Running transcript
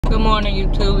Good morning,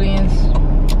 YouTubians.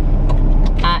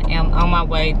 I am on my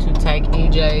way to take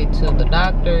EJ to the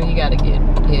doctor. He got to get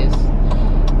his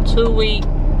 2-week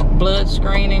blood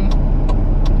screening. So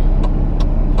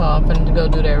I'm finna go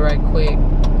do that right quick.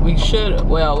 We should,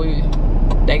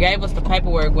 they gave us the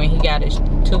paperwork when he got his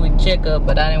 2-week checkup,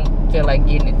 but I didn't feel like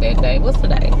getting it that day. What's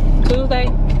today? Tuesday?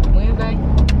 Wednesday?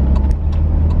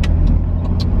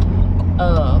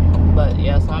 But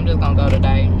yeah, so I'm just gonna go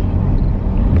today.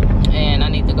 And I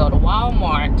need to go to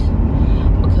Walmart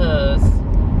because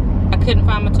I couldn't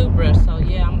find my toothbrush. So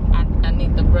yeah, I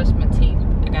need to brush my teeth.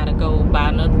 I gotta go buy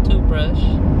another toothbrush.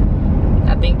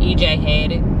 I think EJ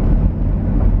had it,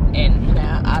 and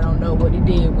now I don't know what he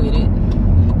did with it.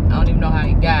 I don't even know how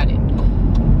he got it.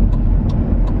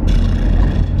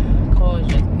 Cars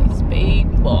just be speed,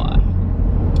 boy.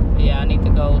 Yeah, I need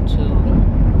to go to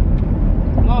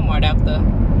Walmart after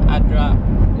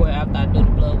I do the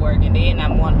blood work, and then I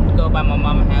want to go by my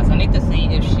mama's house. I need to see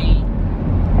if she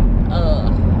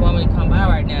want me to come by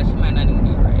right now. She might not even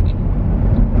be ready.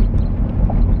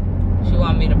 She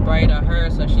want me to braid her hair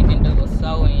so she can do a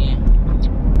sew-in.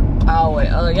 Oh,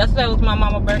 yesterday was my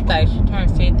mama's birthday. She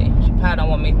turned 50. She probably don't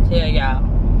want me to tell y'all,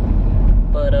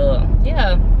 but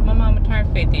yeah, my mama turned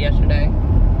 50 yesterday.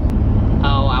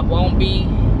 Oh, I won't be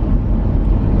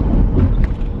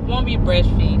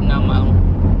breastfeeding no more.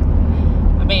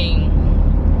 I mean,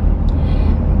 I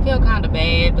feel kind of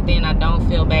bad, but then I don't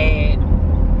feel bad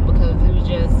because it was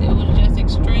just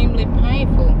extremely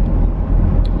painful,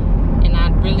 and I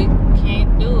really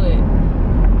can't do it.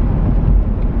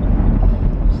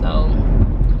 So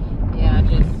yeah, I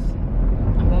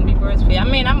won't be breastfeeding. I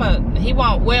mean, I won't be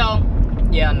breastfeeding.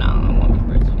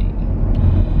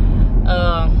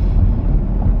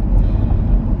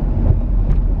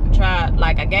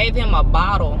 I gave him a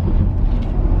bottle.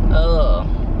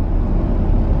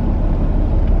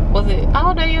 Was it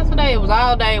all day yesterday? It was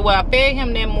all day. Well, I fed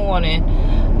him that morning,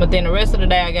 but then the rest of the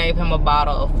day I gave him a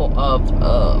bottle of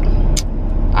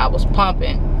I was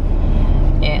pumping,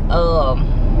 and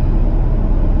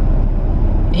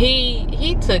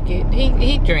he took it.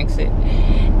 He drinks it,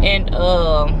 and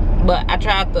but I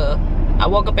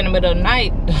woke up in the middle of the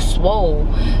night swole,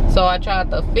 so I tried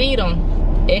to feed him.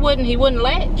 He wouldn't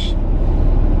latch.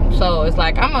 So it's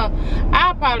like I'll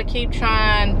probably keep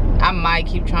trying. I might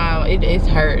keep trying. It's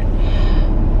hurt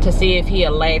to see if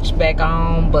he'll latch back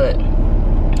on, but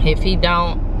if he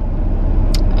don't,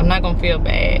 I'm not gonna feel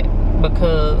bad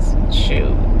because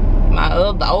shoot,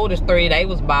 the oldest 3, they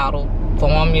was bottled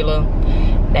formula.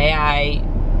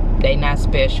 They not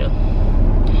special.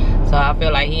 So I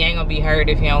feel like he ain't gonna be hurt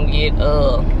if he don't get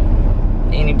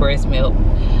any breast milk.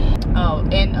 Oh,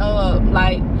 and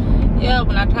yeah,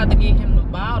 when I tried to give him the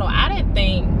bottle, I didn't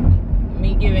think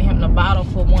me giving him the bottle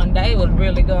for one day was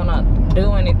really gonna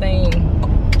do anything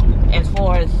as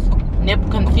far as nipple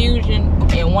confusion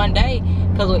in one day.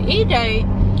 Because with EJ,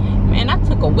 man, I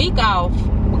took a week off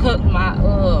because my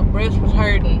breast was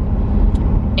hurting,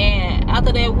 and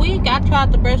after that week I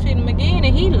tried to breastfeed him again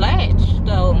and he latched.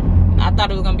 So I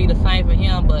thought it was gonna be the same for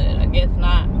him, but I guess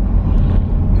not.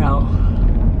 So,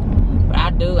 but I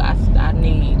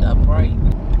need a break.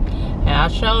 And I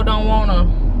sure don't wanna,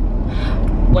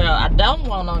 I don't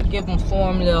wanna give them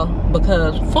formula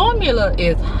because formula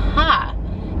is high.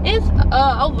 It's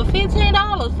over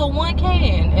 $15 for 1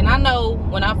 can. And I know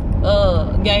when I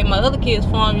gave my other kids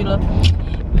formula,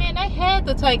 man, they had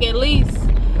to take at least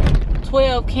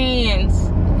 12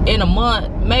 cans in a month,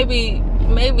 maybe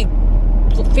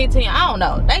 15, I don't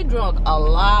know. They drunk a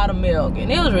lot of milk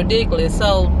and it was ridiculous.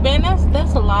 So man,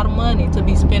 that's a lot of money to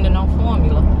be spending on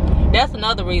formula. That's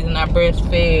another reason I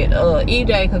breastfed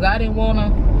EJ, because I didn't want to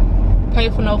pay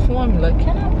for no formula.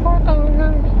 Can I park over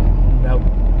here? Nope.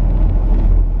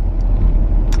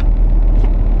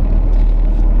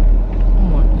 I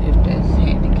wonder if that's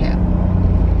handicapped.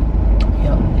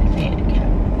 Yup, it's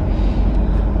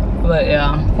handicapped. But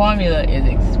yeah, formula is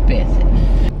expensive.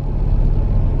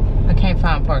 I can't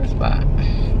find a parking spot.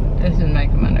 This is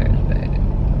making my nerves bad.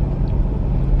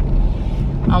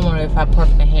 I wonder if I park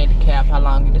the handicap, how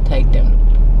long it'll take them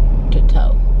to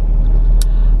tow.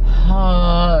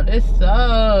 Oh, this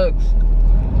sucks.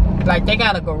 Like, they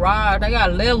got a garage, they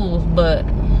got levels, but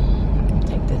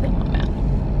take this in my mouth.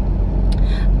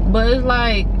 But it's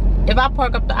like, if I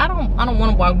park up I don't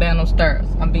want to walk down those stairs.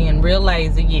 I'm being real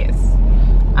lazy. Yes,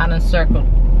 I done circled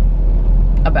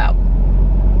about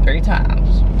 3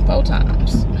 times, 4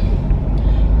 times.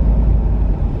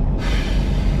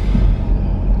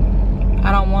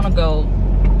 I don't want to go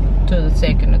to the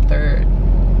 2nd or 3rd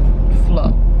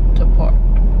floor to park.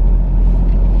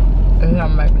 It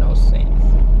don't make no sense.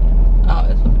 Oh,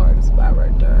 it's a parking spot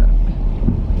right there.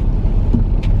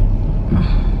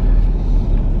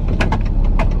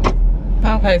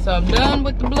 Okay, so I'm done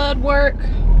with the blood work.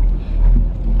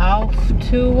 Off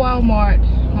to Walmart.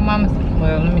 My mama's,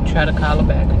 well, let me try to call her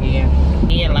back again.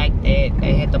 Yeah, like that.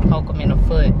 They had to poke him in the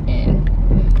foot and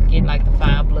get like the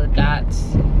 5 blood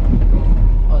dots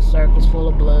or circles full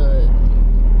of blood.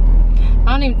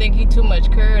 I don't even think he too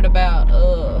much cared about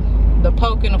the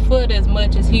poke in the foot as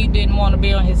much as he didn't want to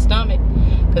be on his stomach.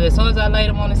 Because as soon as I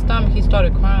laid him on his stomach, he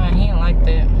started crying. He didn't like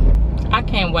that. I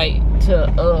can't wait to,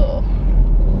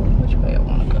 which way I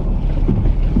want to go?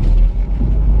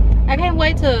 I can't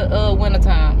wait to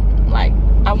wintertime. Like,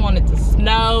 I want it to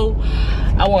snow.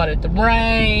 I want it to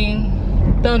rain,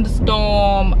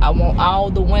 thunderstorm. I want all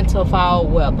the winter, fall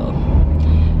weather.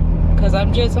 Because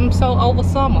I'm so over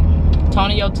summer.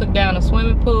 Tonyo took down a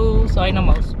swimming pool, so ain't no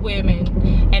more swimming.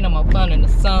 Ain't no more fun in the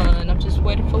sun. I'm just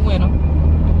ready for winter.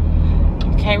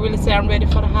 Can't really say I'm ready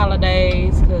for the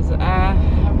holidays, because I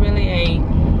really ain't.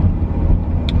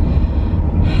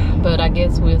 But I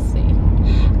guess we'll see.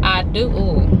 I do,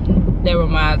 ooh, that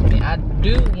reminds me, I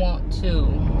do want to,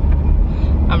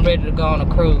 I'm ready to go on a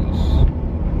cruise.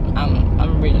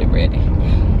 I'm really ready.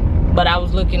 But I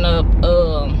was looking up,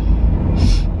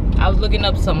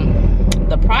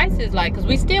 the prices, like, cause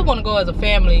we still want to go as a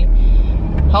family.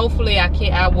 Hopefully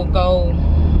I will go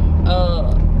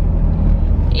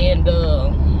in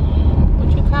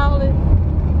what you call it,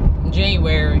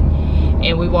 January,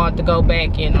 and we want to go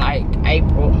back in like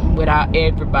April without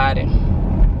everybody.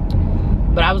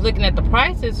 But I was looking at the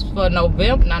prices for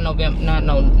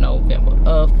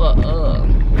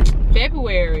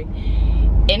February,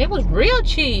 and it was real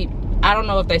cheap. I don't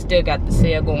know if they still got the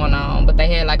sale going on, but they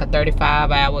had like a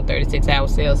 35-hour, 36-hour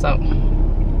sale or something.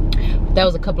 That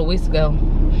was a couple of weeks ago.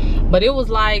 But it was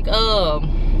like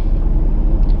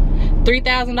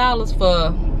 $3,000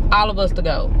 for all of us to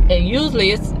go. And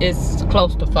usually it's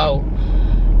close to $4,000.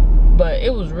 But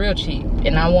it was real cheap,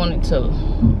 and I wanted to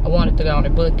go on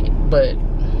and book it. But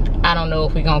I don't know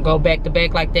if we're gonna go back to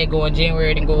back like that, go in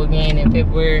January and go again in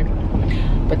February.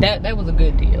 But that was a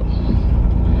good deal.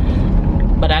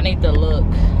 But I need to look.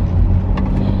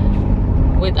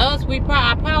 With us,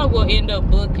 I probably will end up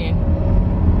booking.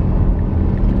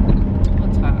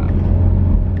 What time?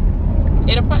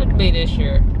 It'll probably be this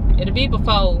year. It'll be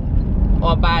before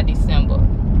or by December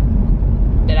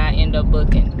that I end up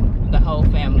booking the whole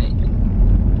family.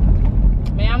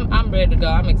 Man, I'm ready to go.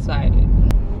 I'm excited.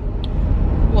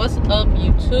 What's up,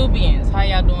 YouTubians? How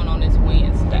y'all doing on this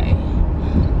Wednesday?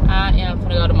 I am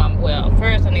gonna go to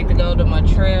first I need to go to my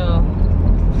trail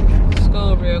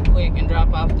school real quick and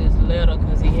drop off this letter,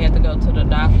 because he had to go to the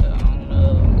doctor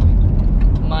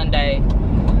on Monday.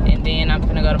 And then I'm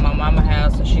gonna go to my mama's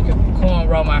house so she can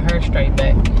cornrow my hair straight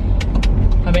back.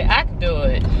 I mean, I could do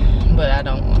it, but I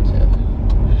don't want to.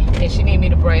 And she need me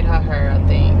to braid her hair, I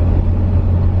think.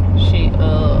 She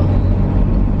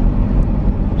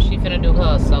finna do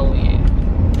her sew-in.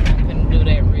 I'm finna do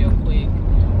that real quick.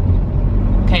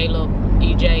 Caleb,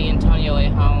 EJ, and Tonyo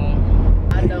at home.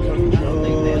 I don't think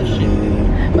they'll ship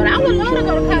it. But I would love to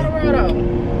go to Colorado.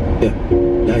 Yeah,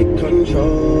 like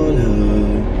controller.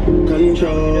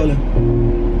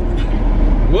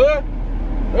 What?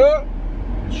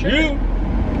 You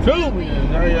too.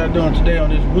 How y'all doing today on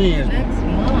this Wednesday? Next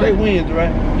month. They wins,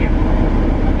 right? Yeah.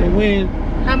 They win.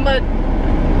 How much?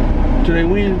 Do they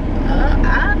win? I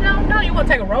don't know. You want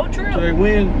to take a road trip? Do they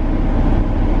win?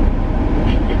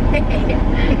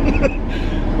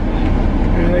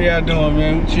 How y'all doing,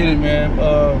 man? We chilling, man.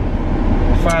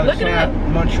 Finally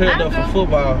signed Montreal up for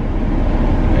football.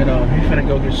 And he's finna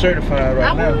go get certified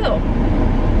right now. I will.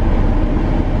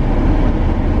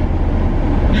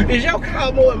 Is your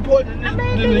car more important than the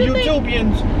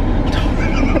YouTubians?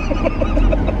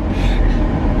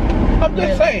 I'm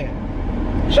just saying.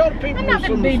 Show the people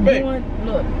some respect.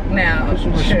 Look, now. Put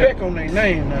some respect on their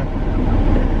name now.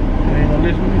 They ain't gonna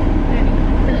listen to me.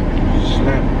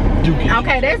 Slam.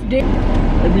 Okay, that's dick.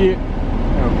 That'd be it.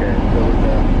 Okay, so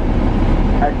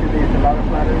actually it's a lot of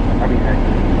platters. I mean,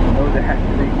 actually, those are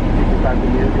actually 65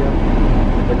 million,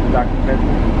 but it's Dr. Spencer,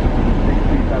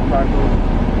 6 piece taco,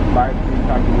 5 piece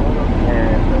taco water,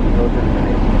 and those are the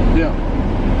names. Yeah.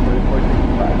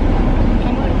 34.65.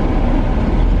 How much?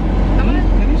 How much?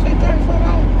 Did he say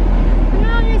 $34?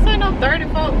 No, he didn't say no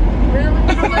 34. Really?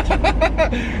 How much?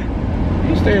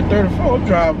 He said 34. I'm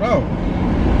driving off.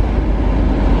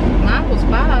 Mine was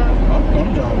 5.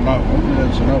 I'm driving off. I'm gonna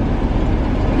let you know.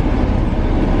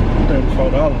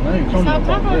 $34. They ain't coming So up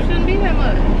taco like shouldn't be that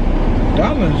much. $1 or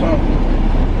something.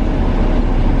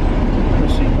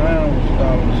 Let's see, mine was $1 or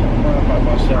something. Mine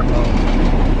about $7.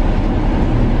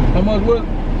 How much was it?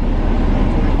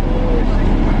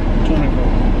 24.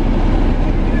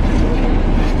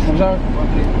 I'm sorry?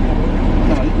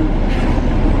 No,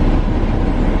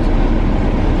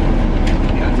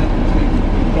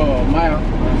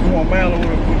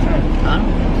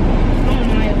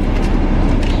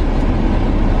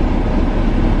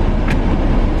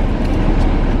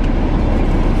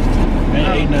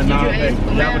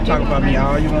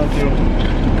 you know, till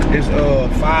it's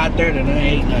 5:30 and I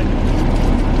ain't nothing.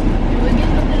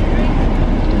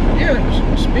 Yeah,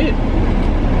 it's spit.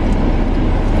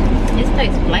 This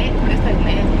tastes flat. This tastes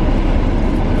nasty.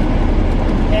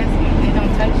 Nasty. It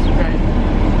don't taste right.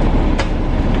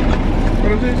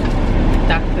 What is this?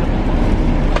 Doctor.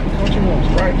 What you want,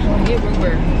 Sprite or something? Get root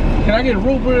beer. Can I get a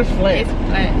root beer? It's flat. It's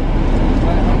flat.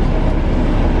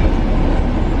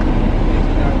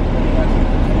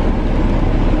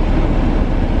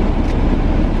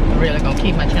 I'm really gonna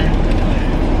keep my change.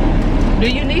 Do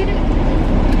you need it?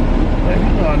 Well, you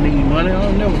know I need money. I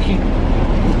don't never keep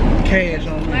cash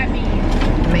on me. I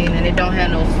mean, and it don't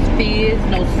have no fizz,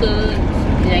 no suds.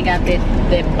 It ain't got that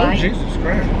bite. Oh, Jesus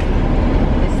Christ.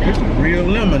 It's a real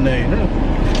lemonade, huh?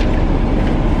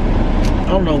 I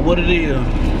don't know what it is. I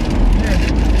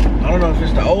don't know if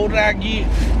it's the older I get.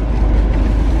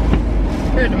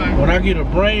 When I get a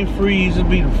brain freeze, it'll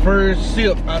be the first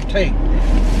sip I take.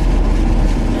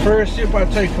 First sip I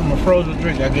take from a frozen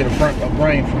drink, I get a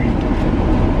brain freeze.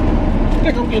 You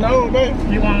think I'm getting old, babe?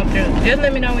 You want to? Just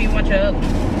let me know when you want your up. You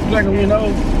think I'm getting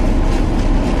old?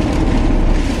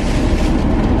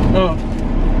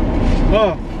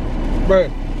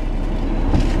 Babe.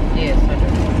 Yes, I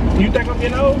do. You think I'm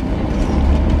getting old?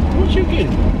 What you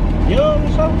getting? Young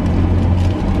or something?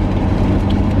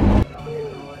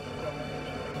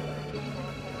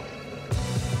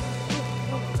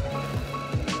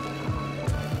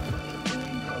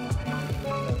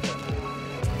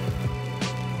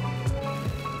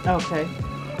 Okay.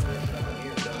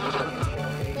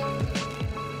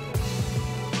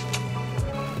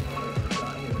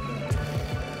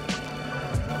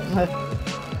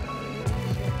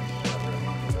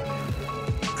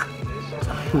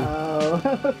 Oh.